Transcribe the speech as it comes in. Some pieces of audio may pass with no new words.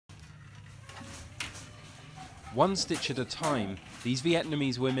One stitch at a time, these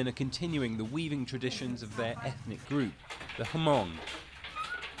Vietnamese women are continuing the weaving traditions of their ethnic group, the Hmong.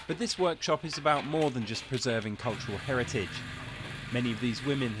 But this workshop is about more than just preserving cultural heritage. Many of these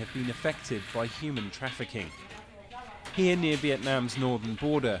women have been affected by human trafficking. Here near Vietnam's northern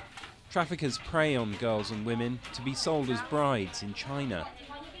border, traffickers prey on girls and women to be sold as brides in China.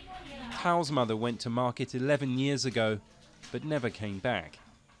 Tao's mother went to market 11 years ago, but never came back.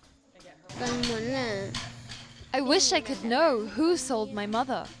 I wish I could know who sold my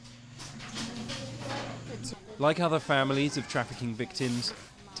mother. Like other families of trafficking victims,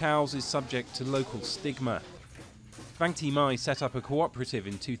 Tao's is subject to local stigma. Vang Thi Mai set up a cooperative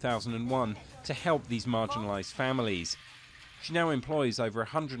in 2001 to help these marginalised families. She now employs over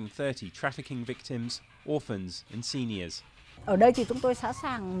 130 trafficking victims, orphans and seniors.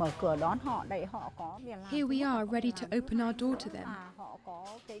 Here we are ready to open our door to them,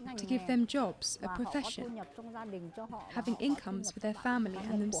 to give them jobs, a profession, having incomes for their family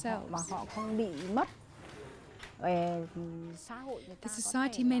and themselves. The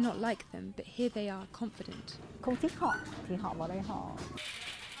society may not like them, but here they are confident.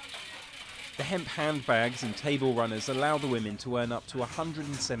 The hemp handbags and table runners allow the women to earn up to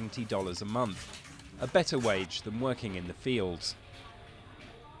 $170 a month, a better wage than working in the fields.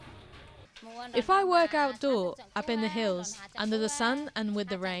 If I work outdoor, up in the hills, under the sun and with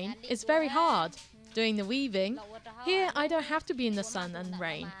the rain, it's very hard. Doing the weaving, here I don't have to be in the sun and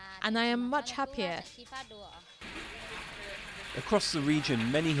rain, and I am much happier. Across the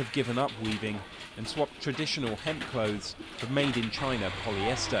region, many have given up weaving and swapped traditional hemp clothes for made-in-China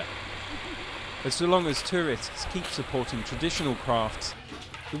polyester. But so long as tourists keep supporting traditional crafts,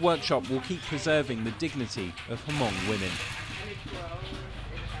 the workshop will keep preserving the dignity of Hmong women.